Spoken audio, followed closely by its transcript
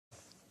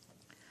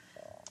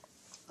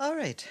All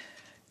right.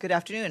 Good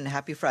afternoon and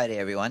happy Friday,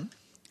 everyone.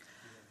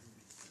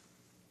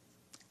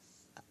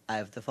 I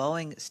have the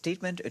following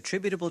statement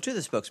attributable to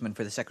the spokesman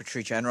for the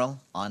Secretary General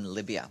on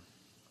Libya.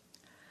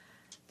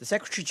 The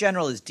Secretary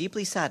General is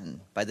deeply saddened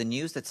by the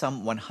news that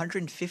some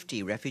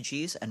 150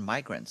 refugees and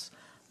migrants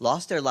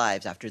lost their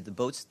lives after the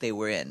boats they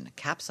were in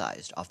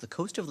capsized off the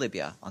coast of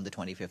Libya on the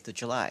 25th of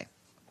July.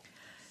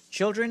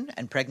 Children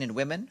and pregnant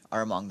women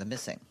are among the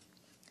missing.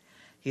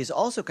 He is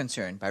also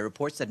concerned by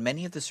reports that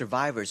many of the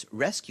survivors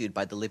rescued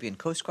by the Libyan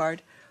Coast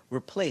Guard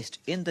were placed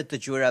in the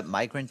Tajoura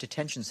migrant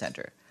detention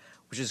center,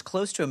 which is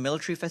close to a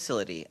military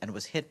facility and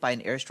was hit by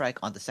an airstrike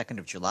on the 2nd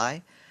of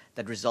July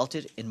that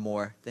resulted in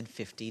more than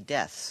 50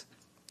 deaths.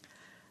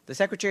 The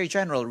Secretary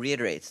General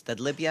reiterates that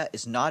Libya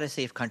is not a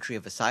safe country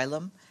of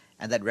asylum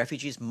and that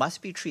refugees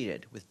must be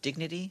treated with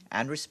dignity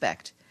and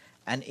respect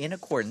and in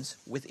accordance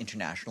with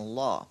international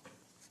law.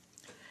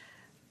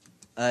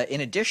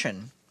 In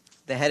addition,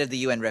 the head of the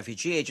UN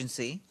Refugee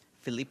Agency,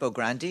 Filippo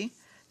Grandi,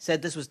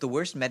 said this was the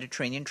worst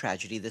Mediterranean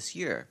tragedy this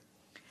year.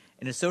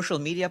 In a social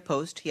media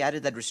post, he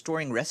added that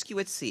restoring rescue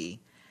at sea,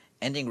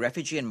 ending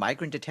refugee and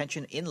migrant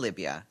detention in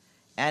Libya,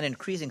 and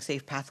increasing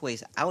safe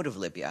pathways out of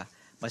Libya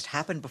must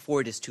happen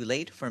before it is too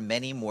late for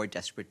many more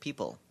desperate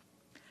people.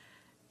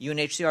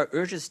 UNHCR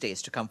urges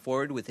states to come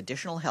forward with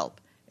additional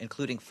help,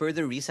 including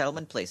further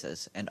resettlement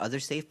places and other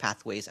safe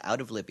pathways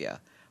out of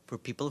Libya for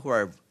people who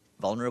are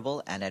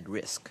vulnerable and at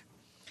risk.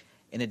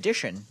 In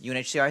addition,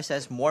 UNHCR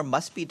says more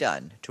must be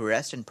done to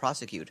arrest and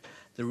prosecute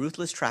the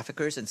ruthless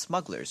traffickers and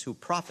smugglers who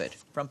profit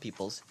from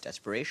people's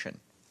desperation.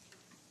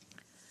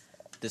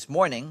 This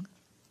morning,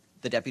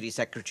 the Deputy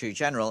Secretary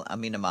General,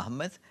 Amina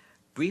Mohammed,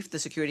 briefed the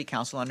Security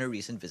Council on her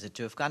recent visit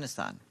to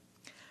Afghanistan.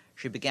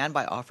 She began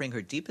by offering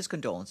her deepest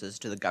condolences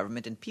to the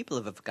government and people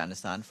of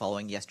Afghanistan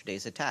following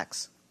yesterday's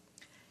attacks.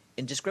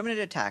 Indiscriminate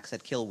attacks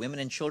that kill women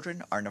and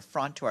children are an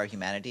affront to our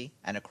humanity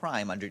and a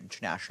crime under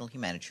international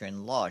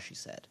humanitarian law, she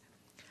said.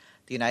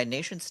 The United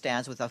Nations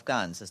stands with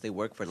Afghans as they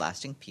work for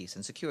lasting peace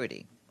and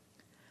security.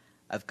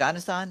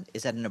 Afghanistan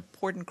is at an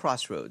important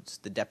crossroads,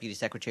 the Deputy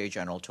Secretary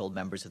General told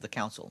members of the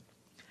Council.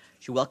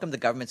 She welcomed the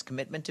government's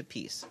commitment to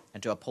peace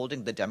and to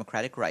upholding the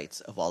democratic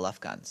rights of all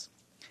Afghans.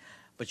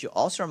 But she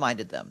also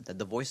reminded them that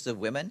the voices of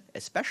women,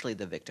 especially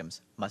the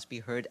victims, must be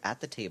heard at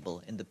the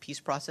table in the peace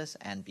process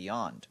and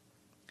beyond.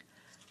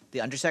 The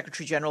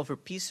Undersecretary General for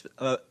Peace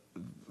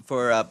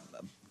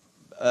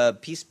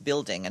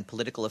Building and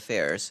Political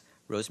Affairs,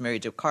 Rosemary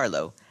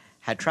DiCarlo,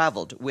 had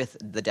traveled with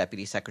the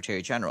Deputy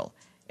Secretary General.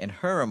 In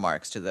her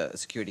remarks to the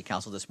Security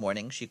Council this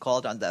morning, she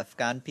called on the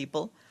Afghan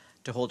people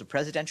to hold a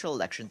presidential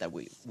election that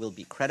will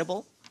be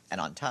credible and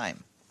on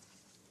time.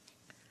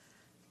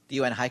 The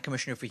UN High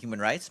Commissioner for Human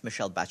Rights,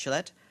 Michelle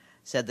Bachelet,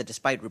 said that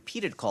despite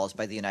repeated calls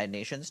by the United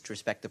Nations to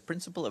respect the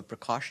principle of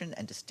precaution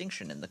and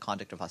distinction in the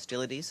conduct of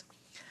hostilities,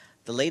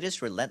 the latest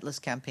relentless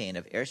campaign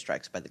of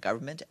airstrikes by the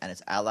government and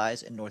its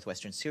allies in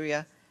northwestern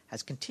Syria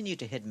has continued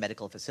to hit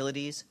medical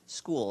facilities,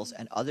 schools,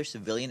 and other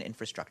civilian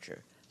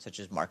infrastructure, such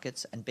as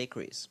markets and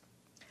bakeries.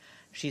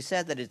 She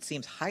said that it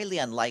seems highly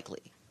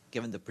unlikely,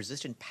 given the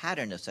persistent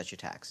pattern of such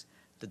attacks,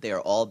 that they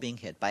are all being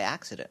hit by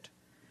accident.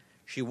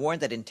 She warned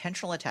that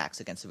intentional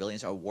attacks against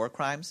civilians are war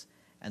crimes,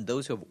 and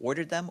those who have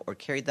ordered them or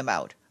carried them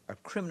out are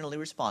criminally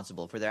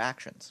responsible for their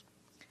actions.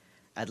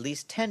 At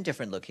least 10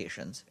 different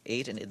locations,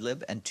 8 in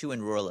Idlib and 2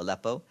 in rural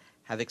Aleppo,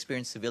 have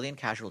experienced civilian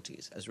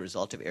casualties as a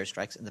result of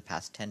airstrikes in the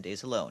past 10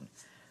 days alone,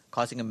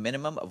 causing a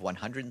minimum of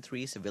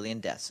 103 civilian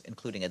deaths,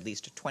 including at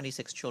least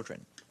 26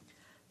 children.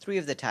 3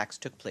 of the attacks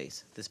took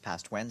place this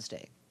past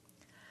Wednesday.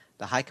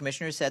 The High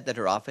Commissioner said that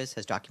her office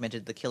has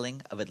documented the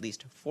killing of at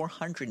least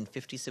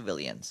 450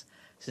 civilians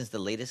since the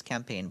latest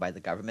campaign by the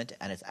government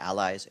and its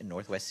allies in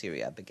northwest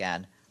Syria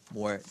began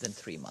more than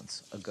 3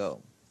 months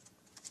ago.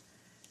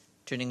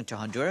 Turning to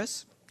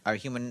Honduras, our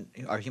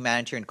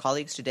humanitarian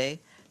colleagues today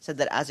said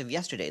that as of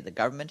yesterday, the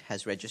government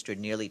has registered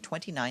nearly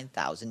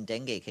 29,000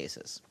 dengue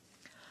cases.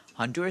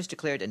 Honduras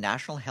declared a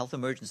national health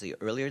emergency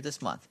earlier this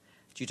month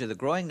due to the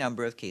growing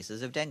number of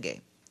cases of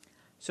dengue.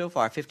 So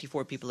far,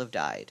 54 people have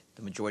died,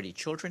 the majority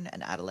children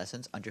and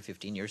adolescents under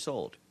 15 years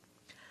old.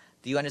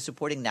 The UN is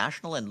supporting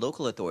national and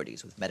local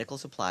authorities with medical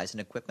supplies and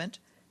equipment,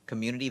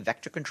 community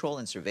vector control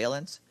and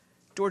surveillance,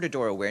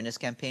 door-to-door awareness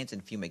campaigns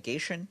and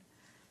fumigation,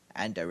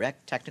 and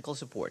direct technical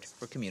support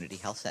for community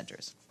health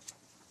centers.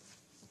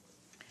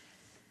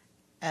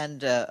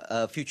 And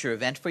a future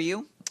event for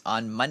you.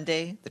 On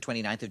Monday, the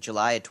 29th of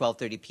July at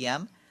 12:30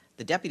 p.m.,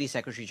 the Deputy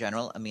Secretary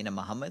General, Amina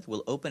Mohammed,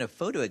 will open a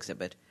photo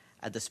exhibit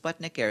at the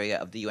Sputnik area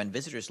of the UN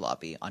Visitors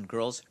Lobby on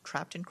girls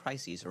trapped in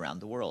crises around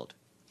the world.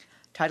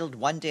 Titled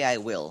One Day I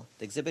Will,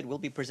 the exhibit will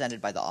be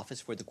presented by the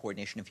Office for the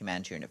Coordination of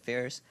Humanitarian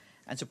Affairs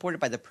and supported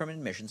by the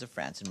permanent missions of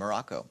France and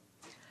Morocco.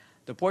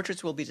 The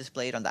portraits will be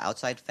displayed on the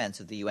outside fence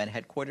of the UN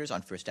headquarters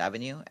on First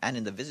Avenue and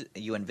in the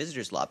UN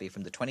Visitors Lobby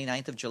from the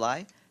 29th of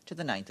July to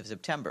the 9th of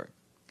September.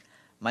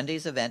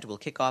 Monday's event will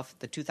kick off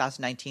the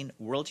 2019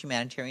 World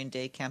Humanitarian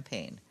Day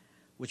campaign,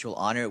 which will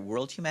honor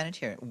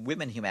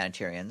women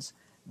humanitarians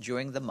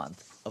during the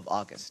month of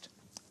August.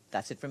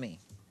 That's it for me.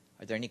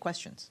 Are there any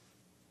questions?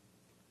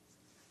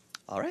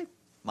 All right,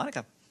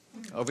 Monica,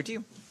 over to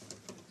you.